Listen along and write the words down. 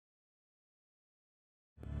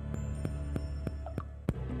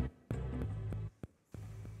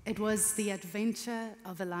It was the adventure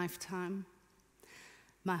of a lifetime.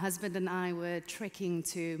 My husband and I were trekking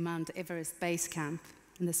to Mount Everest Base Camp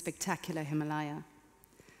in the spectacular Himalaya.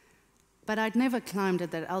 But I'd never climbed at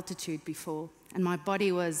that altitude before, and my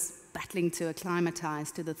body was battling to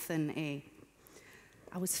acclimatize to the thin air.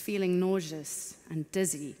 I was feeling nauseous and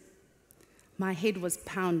dizzy. My head was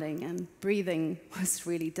pounding, and breathing was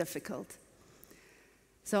really difficult.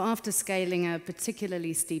 So after scaling a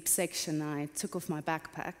particularly steep section, I took off my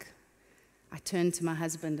backpack. I turned to my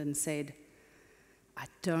husband and said, "I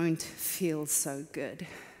don't feel so good."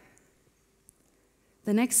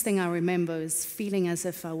 The next thing I remember is feeling as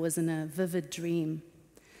if I was in a vivid dream,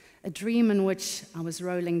 a dream in which I was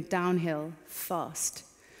rolling downhill fast,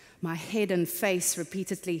 my head and face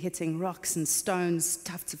repeatedly hitting rocks and stones,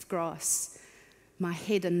 tufts of grass. My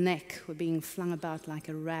head and neck were being flung about like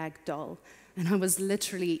a rag doll, and I was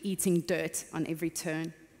literally eating dirt on every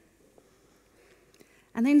turn.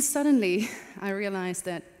 And then suddenly, I realized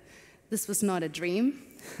that this was not a dream,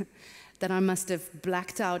 that I must have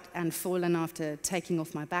blacked out and fallen after taking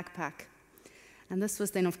off my backpack. And this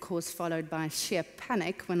was then, of course, followed by sheer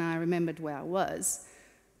panic when I remembered where I was,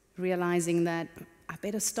 realizing that I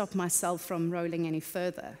better stop myself from rolling any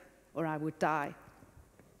further, or I would die.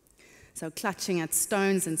 So clutching at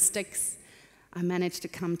stones and sticks, I managed to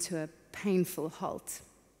come to a painful halt.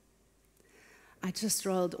 I just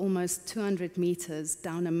rolled almost 200 meters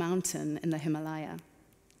down a mountain in the Himalaya.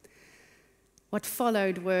 What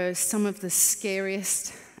followed were some of the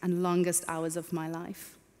scariest and longest hours of my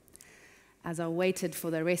life. As I waited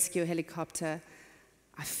for the rescue helicopter,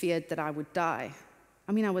 I feared that I would die.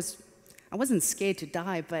 I mean, I wasn't scared to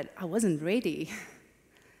die, but I wasn't ready.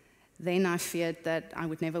 Then I feared that I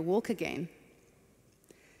would never walk again.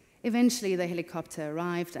 Eventually, the helicopter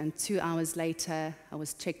arrived, and 2 hours later, I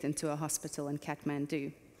was checked into a hospital in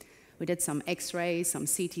Kathmandu. We did some X-rays, some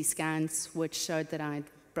CT scans, which showed that I'd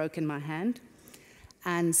broken my hand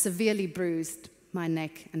and severely bruised my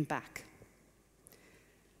neck and back.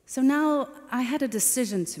 So now I had a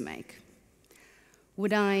decision to make.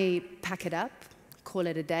 Would I pack it up, call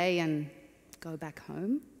it a day, and go back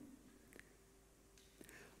home?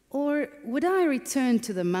 Or would I return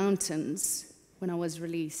to the mountains when I was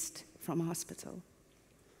released from hospital?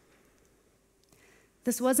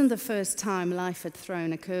 This wasn't the first time life had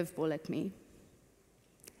thrown a curveball at me.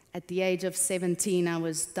 At the age of 17, I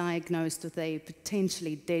was diagnosed with a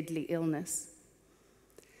potentially deadly illness.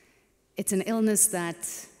 It's an illness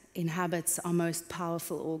that inhabits our most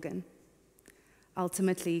powerful organ,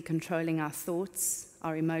 ultimately controlling our thoughts,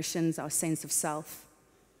 our emotions, our sense of self.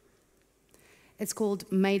 It's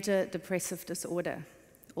called major depressive disorder,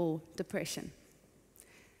 or depression.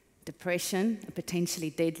 Depression, a potentially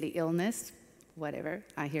deadly illness, whatever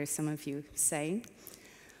I hear some of you saying.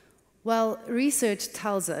 Well, research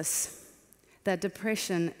tells us that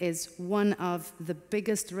depression is one of the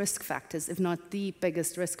biggest risk factors, if not the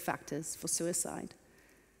biggest risk factors for suicide.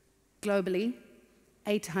 Globally,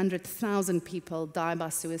 800,000 people die by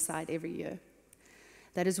suicide every year.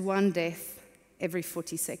 That is one death every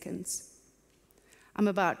 40 seconds. I'm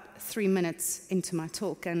about 3 minutes into my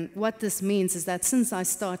talk, and what this means is that since I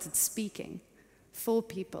started speaking, 4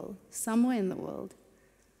 people somewhere in the world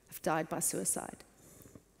have died by suicide.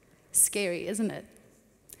 Scary, isn't it?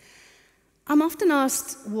 I'm often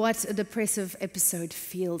asked what a depressive episode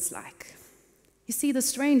feels like. You see, the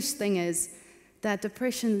strange thing is that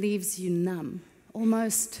depression leaves you numb,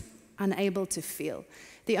 almost unable to feel.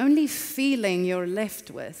 The only feeling you're left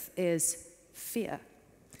with is fear.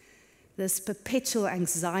 This perpetual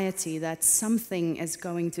anxiety that something is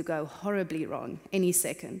going to go horribly wrong any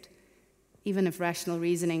second, even if rational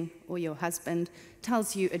reasoning or your husband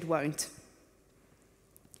tells you it won't.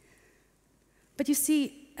 But you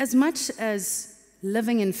see, as much as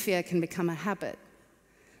living in fear can become a habit,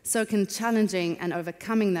 so can challenging and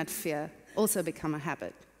overcoming that fear also become a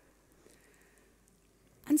habit.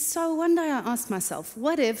 And so one day I asked myself,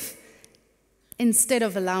 what if, instead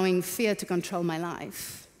of allowing fear to control my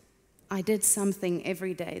life, I did something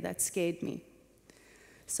every day that scared me?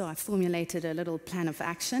 So I formulated a little plan of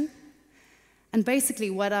action. And basically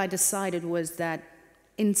what I decided was that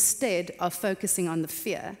instead of focusing on the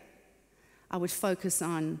fear, I would focus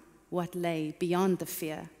on what lay beyond the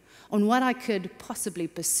fear, on what I could possibly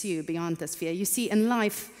pursue beyond this fear. You see, in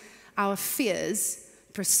life, our fears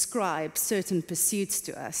prescribe certain pursuits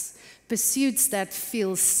to us, pursuits that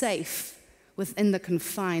feel safe within the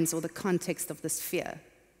confines or the context of this fear.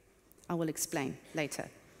 I will explain later.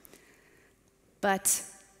 But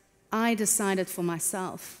I decided for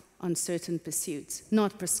myself on certain pursuits,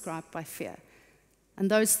 not prescribed by fear.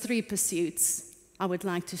 And those 3 pursuits I would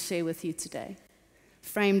like to share with you today.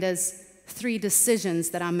 framed as 3 decisions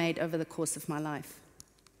that I made over the course of my life.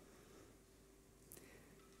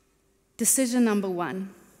 Decision number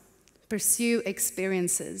 1, pursue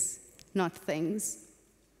experiences, not things.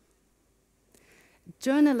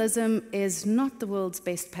 Journalism is not the world's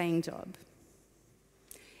best paying job.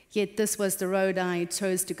 Yet this was the road I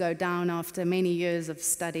chose to go down after many years of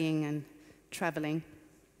studying and traveling.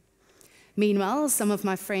 Meanwhile, some of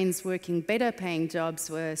my friends working better paying jobs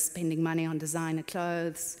were spending money on designer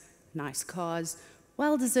clothes, nice cars,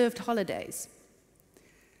 well-deserved holidays.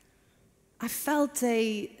 I felt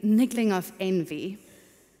a niggling of envy,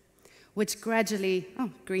 which gradually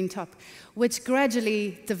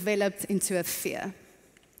developed into a fear.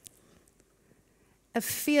 A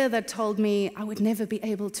fear that told me I would never be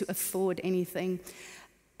able to afford anything.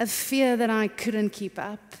 A fear that I couldn't keep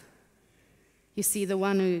up. You see, the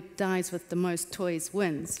one who dies with the most toys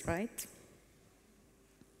wins, right?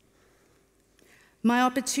 My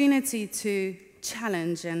opportunity to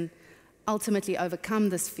challenge and ultimately overcome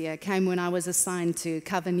this fear came when I was assigned to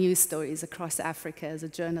cover news stories across Africa as a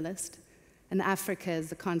journalist. And Africa is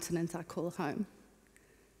the continent I call home.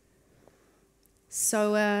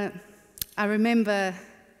 So I remember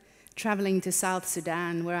traveling to South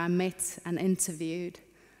Sudan, where I met and interviewed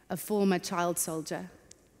a former child soldier.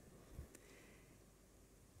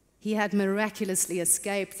 He had miraculously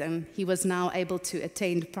escaped, and he was now able to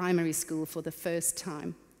attend primary school for the first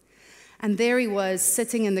time. And there he was,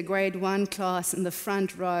 sitting in the grade 1 class in the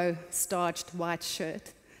front row, starched white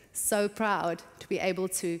shirt, so proud to be able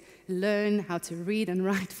to learn how to read and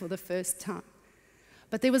write for the first time.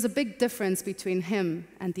 But there was a big difference between him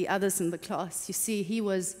and the others in the class. You see, he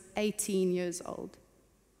was 18 years old.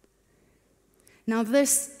 Now,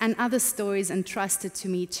 this and other stories entrusted to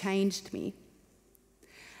me changed me.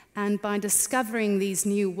 And by discovering these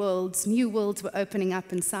new worlds were opening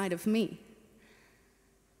up inside of me.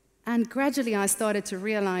 And gradually I started to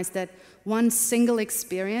realize that one single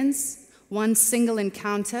experience, one single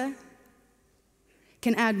encounter,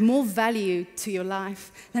 can add more value to your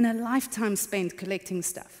life than a lifetime spent collecting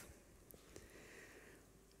stuff.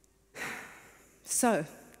 So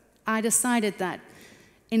I decided that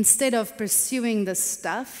instead of pursuing the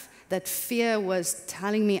stuff that fear was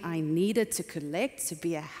telling me I needed to collect to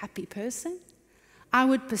be a happy person, I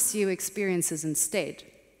would pursue experiences instead.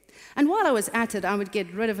 And while I was at it, I would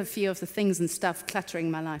get rid of a few of the things and stuff cluttering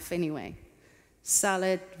my life anyway. Sell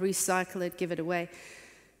it, recycle it, give it away.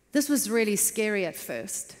 This was really scary at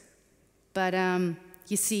first. But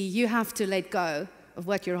you see, you have to let go of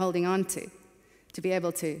what you're holding on to be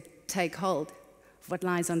able to take hold of what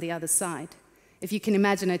lies on the other side. If you can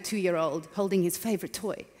imagine a 2-year-old holding his favorite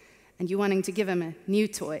toy, and you're wanting to give him a new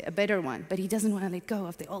toy, a better one, but he doesn't want to let go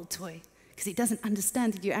of the old toy because he doesn't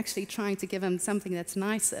understand that you're actually trying to give him something that's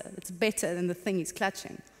nicer, that's better than the thing he's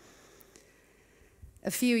clutching. A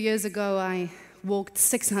few years ago, I walked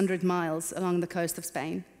 600 miles along the coast of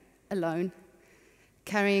Spain, alone,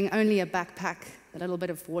 carrying only a backpack, a little bit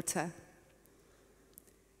of water.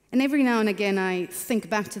 And every now and again, I think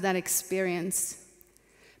back to that experience,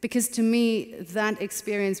 because to me, that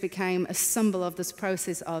experience became a symbol of this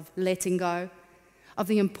process of letting go, of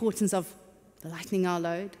the importance of lightening our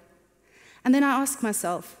load. And then I ask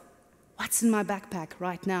myself, what's in my backpack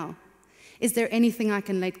right now? Is there anything I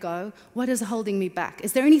can let go? What is holding me back?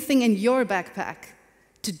 Is there anything in your backpack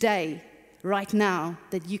today, right now,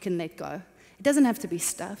 that you can let go? It doesn't have to be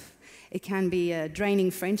stuff. It can be a draining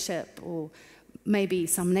friendship or maybe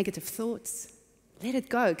some negative thoughts. Let it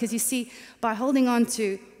go, because you see, by holding on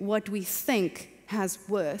to what we think has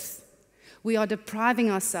worth, we are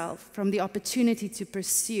depriving ourselves from the opportunity to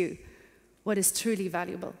pursue what is truly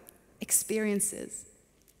valuable, experiences.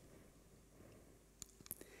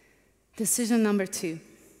 Decision number 2,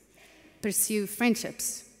 pursue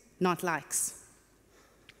friendships, not likes.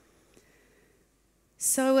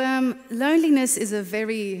 So loneliness is a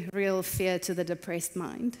very real fear to the depressed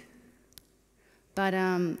mind. But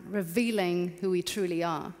revealing who we truly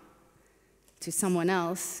are to someone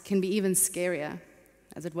else can be even scarier,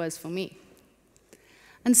 as it was for me.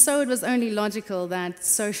 And so it was only logical that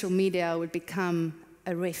social media would become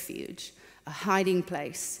a refuge, a hiding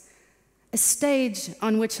place, a stage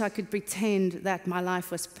on which I could pretend that my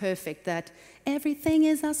life was perfect, that everything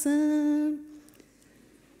is awesome.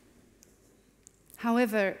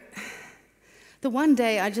 However, the one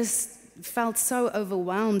day I just felt so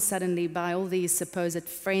overwhelmed suddenly by all these supposed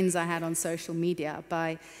friends I had on social media,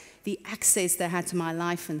 by the access they had to my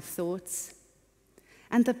life and thoughts,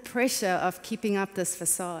 and the pressure of keeping up this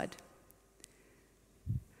facade.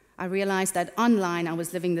 I realized that online I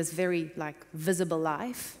was living this very visible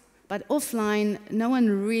life, But offline, no one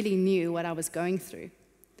really knew what I was going through.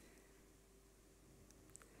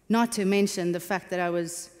 Not to mention the fact that I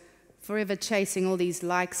was forever chasing all these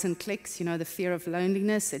likes and clicks, the fear of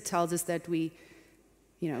loneliness. It tells us that we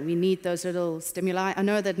need those little stimuli. I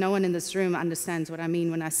know that no one in this room understands what I mean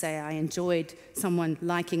when I say I enjoyed someone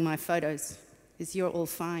liking my photos, because you're all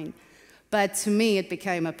fine. But to me, it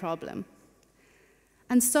became a problem.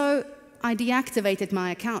 And so I deactivated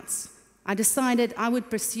my accounts. I decided I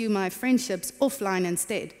would pursue my friendships offline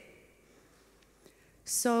instead.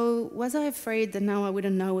 So was I afraid that now I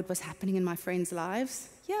wouldn't know what was happening in my friends' lives?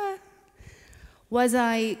 Yeah. Was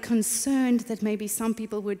I concerned that maybe some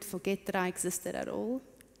people would forget that I existed at all?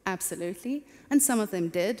 Absolutely. And some of them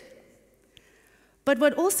did. But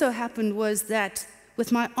what also happened was that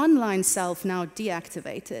with my online self now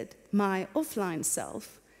deactivated, my offline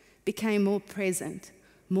self became more present,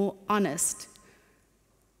 more honest,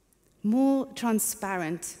 more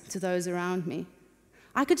transparent to those around me.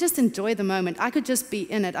 I could just enjoy the moment. I could just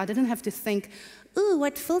be in it. I didn't have to think, ooh,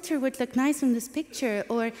 what filter would look nice in this picture?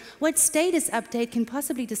 Or what status update can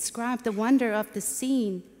possibly describe the wonder of the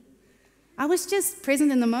scene? I was just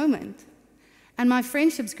present in the moment. And my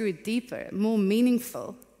friendships grew deeper, more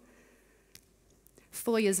meaningful.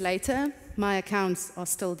 4 years later, my accounts are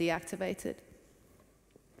still deactivated.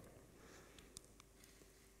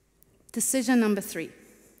 Decision number 3.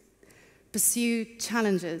 Pursue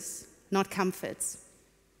challenges, not comforts.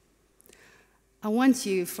 I want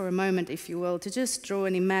you, for a moment, if you will, to just draw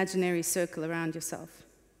an imaginary circle around yourself.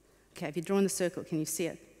 Okay, have you drawn the circle? Can you see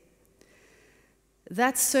it?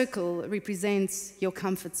 That circle represents your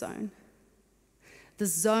comfort zone, the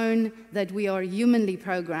zone that we are humanly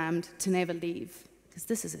programmed to never leave, because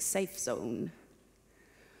this is a safe zone.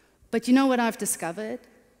 But you know what I've discovered?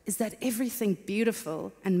 Is that everything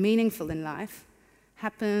beautiful and meaningful in life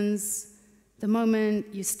happens the moment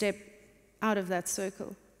you step out of that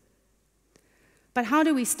circle. But how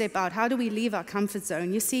do we step out? How do we leave our comfort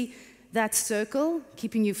zone? You see, that circle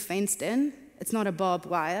keeping you fenced in, it's not a barbed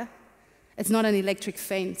wire. It's not an electric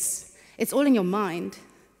fence. It's all in your mind.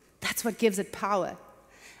 That's what gives it power.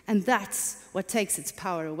 And that's what takes its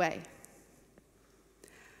power away.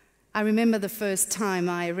 I remember the first time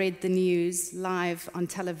I read the news live on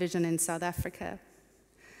television in South Africa.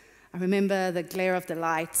 I remember the glare of the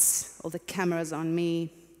lights, all the cameras on me,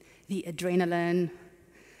 the adrenaline,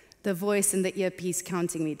 the voice in the earpiece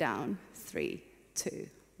counting me down. 3, 2,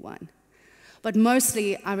 1. But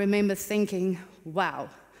mostly, I remember thinking, wow,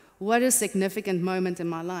 what a significant moment in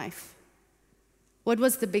my life. What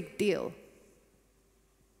was the big deal?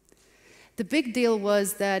 The big deal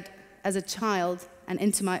was that as a child and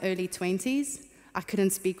into my early 20s, I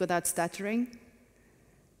couldn't speak without stuttering.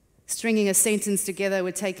 Stringing a sentence together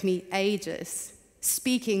would take me ages.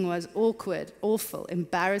 Speaking was awkward, awful,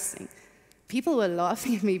 embarrassing. People were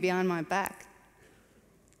laughing at me behind my back.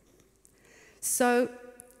 So,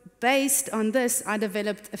 based on this, I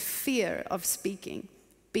developed a fear of speaking,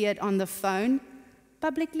 be it on the phone,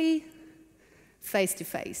 publicly,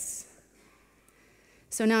 face-to-face.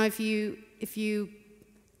 So now if you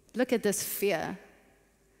look at this fear,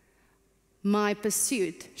 my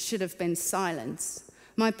pursuit should have been silence.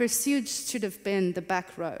 My pursuit should have been the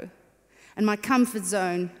back row. And my comfort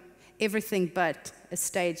zone, everything but a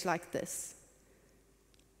stage like this.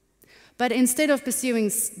 But instead of pursuing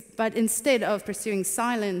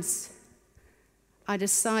silence, I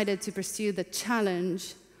decided to pursue the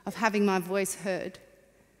challenge of having my voice heard.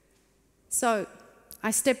 So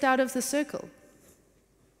I stepped out of the circle.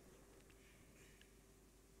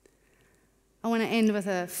 I want to end with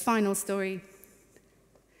a final story.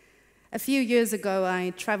 A few years ago,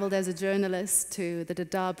 I traveled as a journalist to the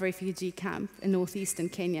Dadaab refugee camp in northeastern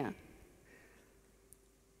Kenya.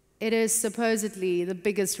 It is supposedly the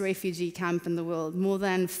biggest refugee camp in the world. More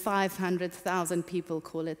than 500,000 people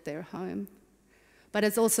call it their home. But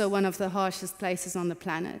it's also one of the harshest places on the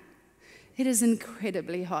planet. It is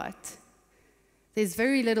incredibly hot. There's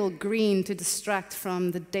very little green to distract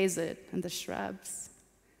from the desert and the shrubs.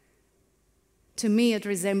 To me, it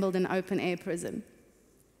resembled an open-air prison.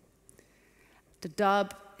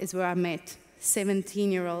 Dadaab is where I met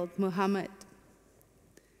 17-year-old Muhammad.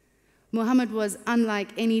 Muhammad was unlike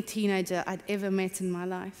any teenager I'd ever met in my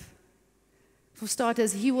life. For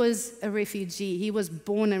starters, he was a refugee. He was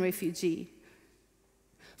born a refugee.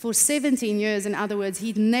 For 17 years, in other words,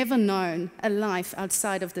 he'd never known a life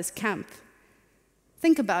outside of this camp.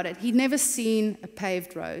 Think about it. He'd never seen a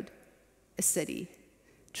paved road, a city,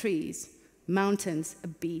 trees, mountains, a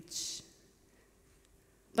beach.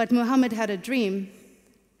 But Muhammad had a dream.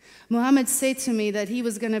 Muhammad said to me that he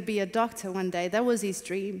was going to be a doctor one day. That was his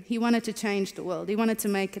dream. He wanted to change the world. He wanted to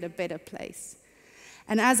make it a better place.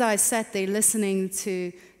 And as I sat there listening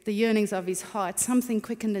to the yearnings of his heart, something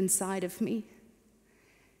quickened inside of me.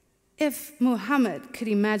 If Muhammad could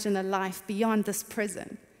imagine a life beyond this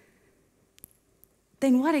prison,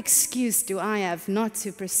 then what excuse do I have not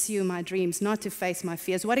to pursue my dreams, not to face my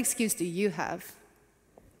fears? What excuse do you have?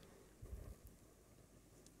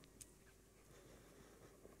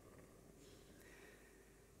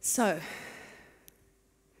 So,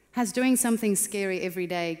 has doing something scary every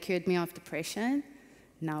day cured me of depression?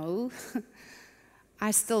 No. I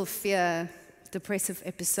still fear depressive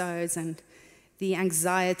episodes and the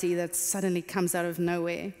anxiety that suddenly comes out of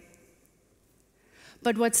nowhere.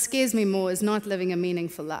 But what scares me more is not living a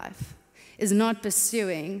meaningful life, is not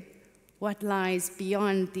pursuing what lies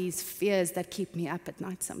beyond these fears that keep me up at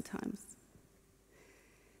night sometimes.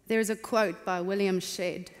 There is a quote by William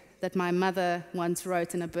Shedd that my mother once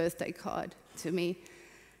wrote in a birthday card to me.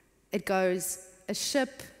 It goes, "A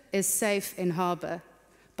ship is safe in harbor,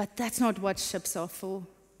 but that's not what ships are for."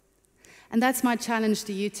 And that's my challenge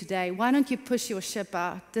to you today. Why don't you push your ship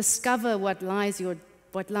out? Discover what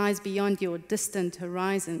lies beyond your distant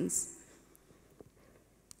horizons.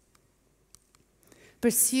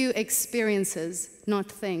 Pursue experiences,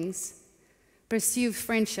 not things. Pursue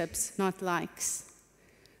friendships, not likes.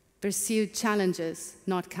 Pursue challenges,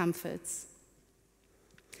 not comforts.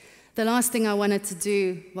 The last thing I wanted to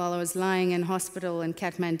do while I was lying in hospital in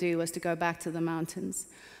Kathmandu was to go back to the mountains.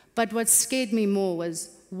 But what scared me more was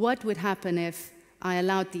what would happen if I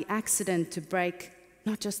allowed the accident to break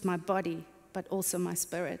not just my body, but also my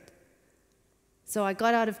spirit. So I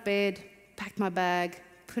got out of bed, packed my bag,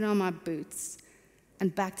 put on my boots,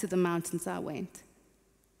 and back to the mountains I went.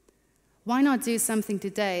 Why not do something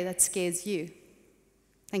today that scares you?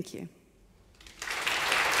 Thank you.